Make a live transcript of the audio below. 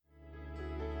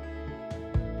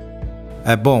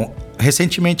Bom,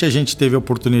 recentemente a gente teve a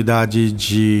oportunidade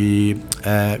de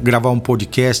gravar um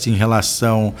podcast em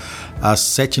relação às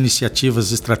 7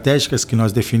 iniciativas estratégicas que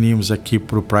nós definimos aqui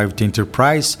para o Private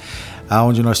Enterprise,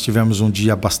 onde nós tivemos um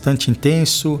dia bastante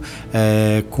intenso,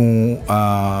 com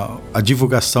a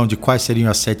divulgação de quais seriam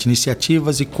as 7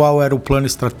 iniciativas e qual era o plano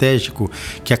estratégico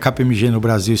que a KPMG no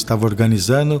Brasil estava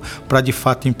organizando para de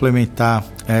fato implementar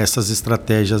essas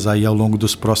estratégias aí ao longo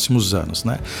dos próximos anos,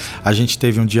 né? A gente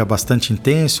teve um dia bastante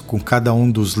intenso, com cada um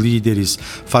dos líderes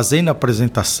fazendo a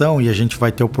apresentação, e a gente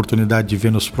vai ter a oportunidade de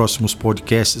ver nos próximos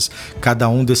podcasts cada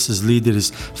um desses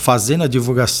líderes fazendo a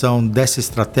divulgação dessa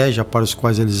estratégia para os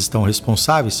quais eles estão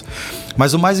responsáveis.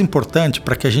 Mas o mais importante,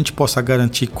 para que a gente possa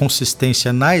garantir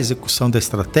consistência na execução da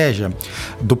estratégia,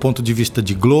 do ponto de vista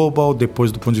de Global,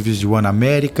 depois do ponto de vista de One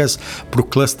Americas, para o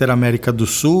Cluster América do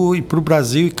Sul e para o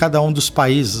Brasil e cada um dos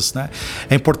países, né?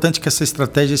 É importante que essa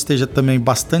estratégia esteja também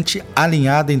bastante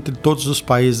alinhada entre todos os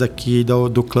países aqui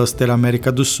do Cluster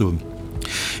América do Sul.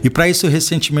 E para isso,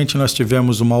 recentemente nós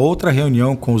tivemos uma outra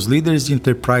reunião com os líderes de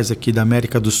enterprise aqui da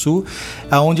América do Sul,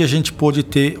 onde a gente pôde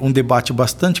ter um debate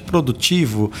bastante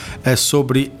produtivo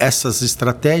sobre essas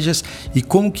estratégias e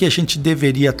como que a gente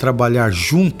deveria trabalhar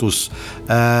juntos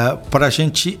para a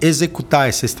gente executar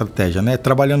essa estratégia, né?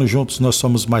 Trabalhando juntos nós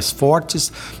somos mais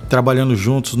fortes, trabalhando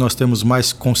juntos nós temos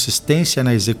mais consistência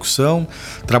na execução,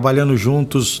 trabalhando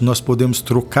juntos nós podemos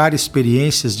trocar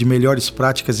experiências de melhores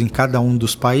práticas em cada um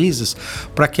dos países,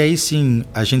 para que aí sim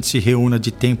a gente se reúna de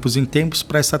tempos em tempos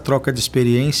para essa troca de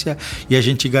experiência e a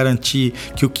gente garantir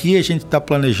que o que a gente está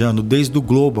planejando desde o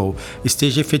Global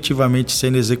esteja efetivamente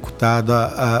sendo executado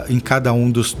em cada um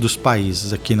dos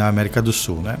países aqui na América do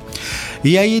Sul, né?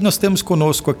 E aí nós temos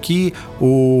conosco aqui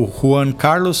o Juan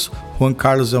Carlos. Juan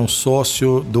Carlos é um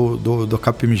sócio do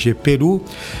KPMG Peru,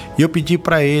 e eu pedi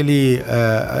para ele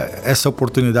essa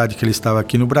oportunidade que ele estava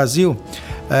aqui no Brasil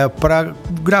para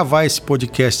gravar esse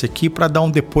podcast aqui, para dar um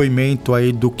depoimento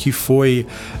aí do que foi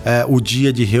o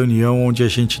dia de reunião onde a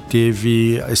gente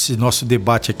teve esse nosso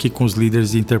debate aqui com os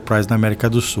líderes de Enterprise na América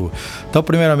do Sul. Então,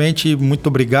 primeiramente, muito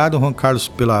obrigado, Juan Carlos,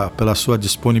 pela sua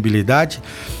disponibilidade.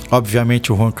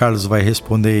 Obviamente o Juan Carlos vai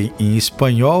responder em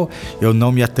espanhol. Eu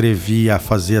não me atrevi a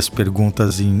fazer as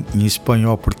perguntas em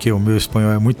espanhol porque o meu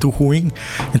espanhol é muito ruim.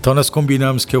 Então nós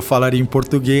combinamos que eu falaria em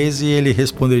português e ele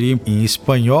responderia em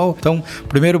espanhol. Então,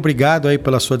 primeiro, obrigado aí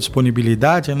pela sua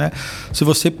disponibilidade, né? Se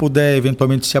você puder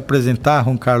eventualmente se apresentar,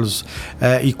 Juan Carlos,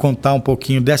 e contar um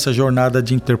pouquinho dessa jornada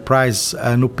de Enterprise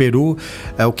no Peru,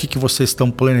 o que vocês estão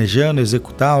planejando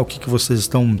executar, o que vocês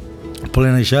estão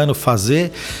planejando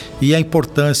fazer e a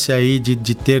importância aí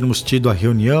de termos tido a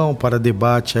reunião para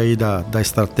debate aí da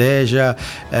estratégia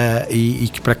e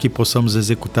para que possamos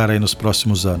executar aí nos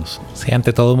próximos anos. Sí,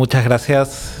 ante todo, muchas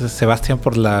gracias, Sebastián,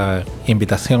 por la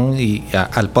invitación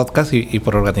al podcast y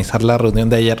por organizar la reunión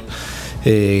de ayer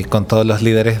con todos los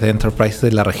líderes de Enterprise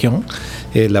de la región.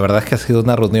 La verdad es que ha sido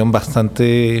una reunión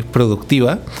bastante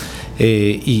productiva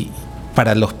y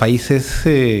para los países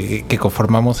que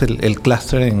conformamos el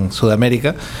clúster en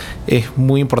Sudamérica, es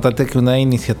muy importante que una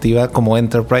iniciativa como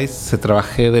Enterprise se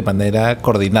trabaje de manera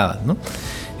coordinada, ¿no?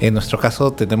 En nuestro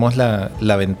caso tenemos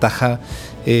la ventaja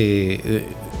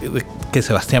que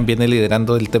Sebastián viene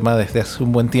liderando el tema desde hace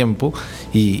un buen tiempo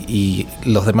y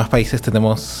los demás países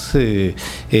tenemos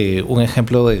un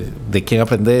ejemplo de quién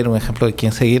aprender, un ejemplo de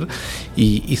quién seguir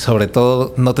y sobre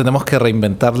todo no tenemos que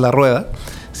reinventar la rueda,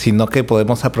 sino que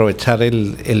podemos aprovechar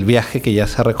el viaje que ya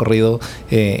se ha recorrido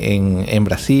en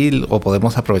Brasil, o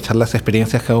podemos aprovechar las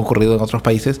experiencias que han ocurrido en otros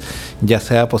países, ya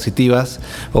sea positivas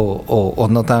o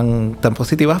no tan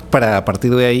positivas, para a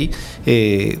partir de ahí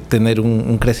tener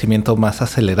un crecimiento más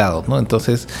acelerado, ¿no?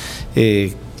 Entonces,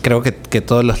 creo que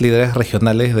todos los líderes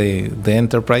regionales de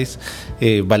Enterprise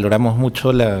valoramos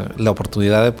mucho la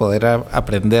oportunidad de poder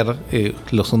aprender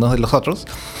los unos de los otros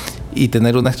y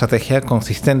tener una estrategia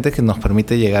consistente que nos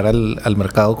permite llegar al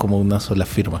mercado como una sola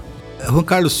firma. Juan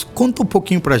Carlos, conta um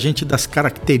pouquinho para a gente das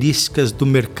características do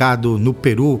mercado no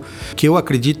Peru, que eu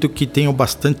acredito que tenham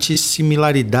bastante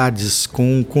similaridades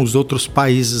com os outros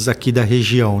países aqui da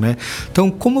região, né? Então,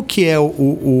 como que é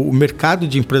o mercado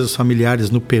de empresas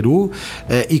familiares no Peru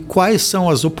e quais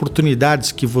são as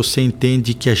oportunidades que você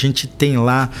entende que a gente tem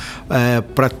lá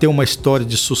para ter uma história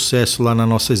de sucesso lá na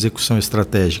nossa execução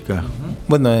estratégica?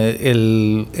 Bueno,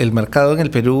 el mercado en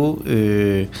el Perú,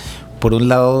 por un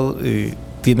lado,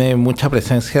 tiene mucha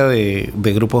presencia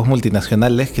de grupos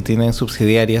multinacionales que tienen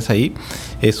subsidiarias ahí.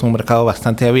 Es un mercado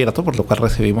bastante abierto, por lo cual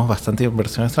recibimos bastante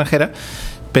inversión extranjera.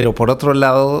 Pero por otro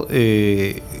lado,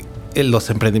 los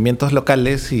emprendimientos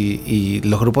locales y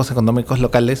los grupos económicos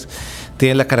locales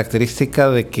tienen la característica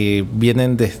de que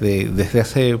vienen desde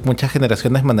hace muchas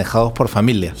generaciones manejados por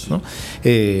familias, ¿no?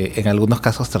 En algunos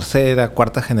casos tercera,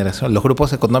 cuarta generación. Los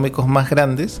grupos económicos más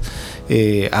grandes,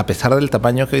 a pesar del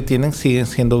tamaño que hoy tienen, siguen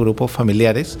siendo grupos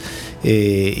familiares,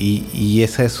 y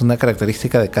esa es una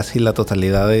característica de casi la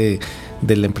totalidad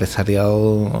del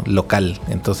empresariado local.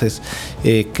 Entonces,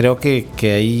 creo que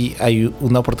ahí hay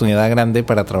una oportunidad grande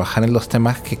para trabajar en los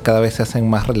temas que cada vez se hacen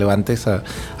más relevantes a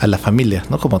las familias,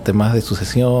 ¿no? Como temas de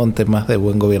sucesión, temas de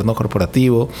buen gobierno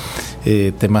corporativo,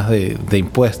 temas de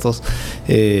impuestos.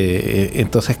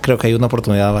 Entonces, creo que hay una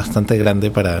oportunidad bastante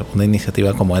grande para una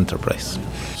iniciativa como Enterprise.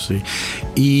 Sim.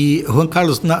 E, Juan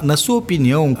Carlos, na sua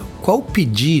opinião, qual o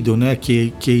pedido, né,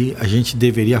 que a gente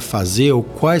deveria fazer, ou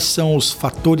quais são os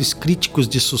fatores críticos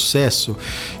de sucesso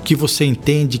que você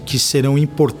entende que serão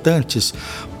importantes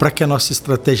para que a nossa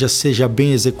estratégia seja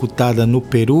bem executada no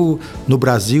Peru, no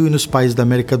Brasil e nos países da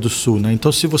América do Sul, né?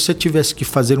 Então, se você tivesse que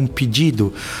fazer um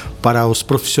pedido para os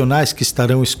profissionais que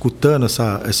estarão escutando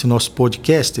esse nosso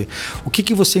podcast, o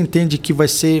que você entende que vai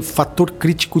ser fator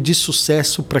crítico de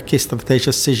sucesso para que a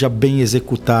estratégia seja bem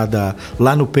executada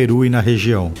lá no Peru y na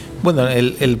región? Bueno,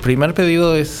 el primer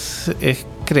pedido es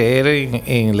creer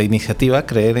en la iniciativa,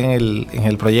 creer en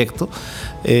el proyecto,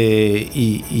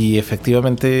 y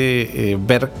efectivamente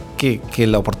ver que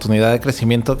la oportunidad de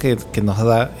crecimiento que nos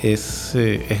da es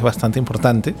bastante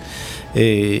importante.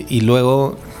 Y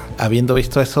luego, habiendo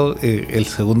visto eso, el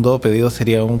segundo pedido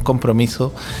sería un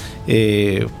compromiso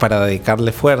para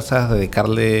dedicarle fuerzas,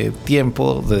 dedicarle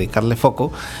tiempo, dedicarle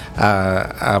foco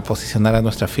a posicionar a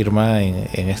nuestra firma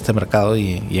en este mercado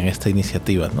y en esta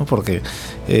iniciativa, ¿no? Porque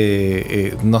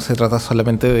no se trata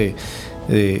solamente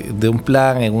de un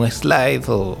plan en un slide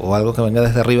o algo que venga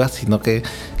desde arriba, sino que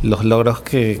los logros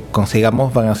que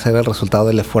consigamos van a ser el resultado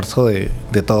del esfuerzo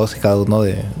de todos y cada uno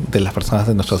de las personas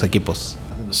de nuestros equipos.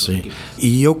 Sim.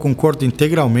 E eu concordo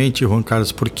integralmente, Juan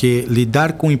Carlos, porque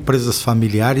lidar com empresas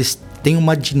familiares tem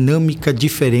uma dinâmica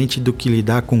diferente do que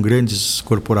lidar com grandes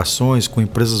corporações, com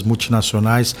empresas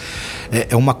multinacionais.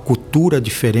 É uma cultura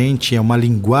diferente, é uma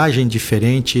linguagem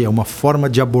diferente, é uma forma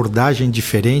de abordagem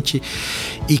diferente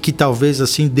e que talvez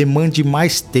assim demande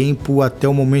mais tempo até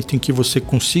o momento em que você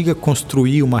consiga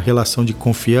construir uma relação de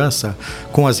confiança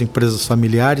com as empresas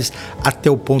familiares até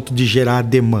o ponto de gerar a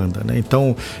demanda, né?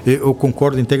 Então, eu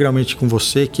concordo integralmente com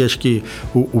você que acho que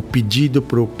o pedido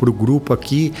para o grupo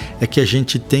aqui é que a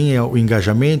gente tenha o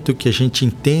engajamento, que a gente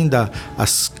entenda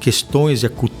as questões e a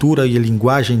cultura e a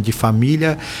linguagem de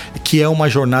família, que é uma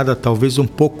jornada talvez um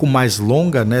pouco mais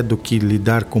longa, né, do que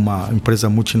lidar com uma empresa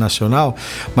multinacional,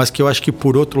 mas que eu acho que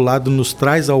por outro lado nos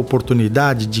traz a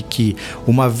oportunidade de que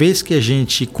uma vez que a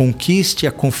gente conquiste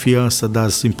a confiança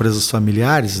das empresas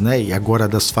familiares, né, e agora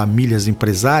das famílias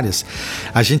empresárias,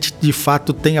 a gente de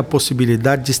fato tem a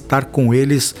possibilidade de estar com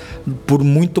eles por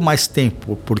muito mais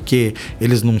tempo, porque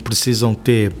eles não precisam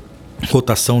ter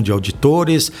rotação de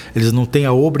auditores, eles não têm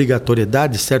a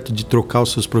obrigatoriedade, certo, de trocar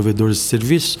os seus provedores de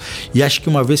serviços, e acho que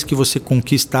uma vez que você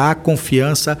conquista a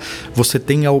confiança, você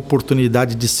tem a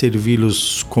oportunidade de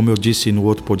servi-los, como eu disse no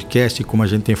outro podcast, como a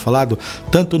gente tem falado,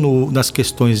 tanto nas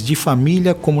questões de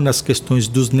família, como nas questões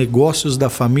dos negócios da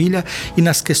família e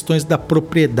nas questões da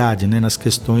propriedade, né, nas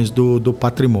questões do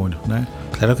patrimônio, né?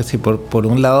 Claro que sí. Por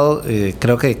un lado,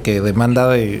 creo que demanda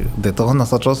de todos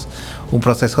nosotros un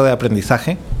proceso de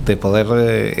aprendizaje, de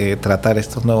poder tratar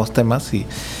estos nuevos temas y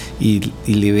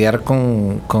lidiar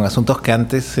con asuntos que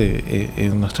antes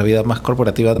en nuestra vida más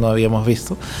corporativa no habíamos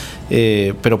visto.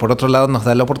 Pero por otro lado nos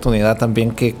da la oportunidad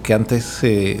también que antes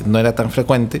no era tan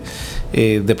frecuente,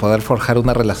 de poder forjar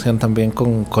una relación también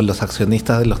con los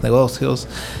accionistas de los negocios,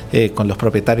 con los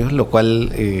propietarios, lo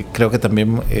cual creo que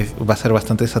también va a ser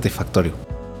bastante satisfactorio.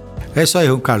 É isso aí,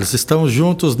 Juan Carlos. Estamos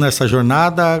juntos nessa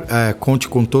jornada. Conte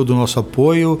com todo o nosso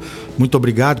apoio. Muito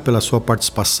obrigado pela sua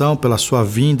participação, pela sua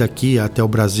vinda aqui até o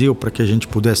Brasil para que a gente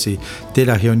pudesse ter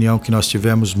a reunião que nós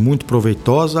tivemos, muito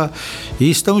proveitosa. E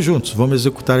estamos juntos. Vamos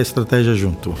executar a estratégia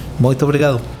junto. Muito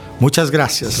obrigado. Muitas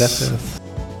gracias. Gracias.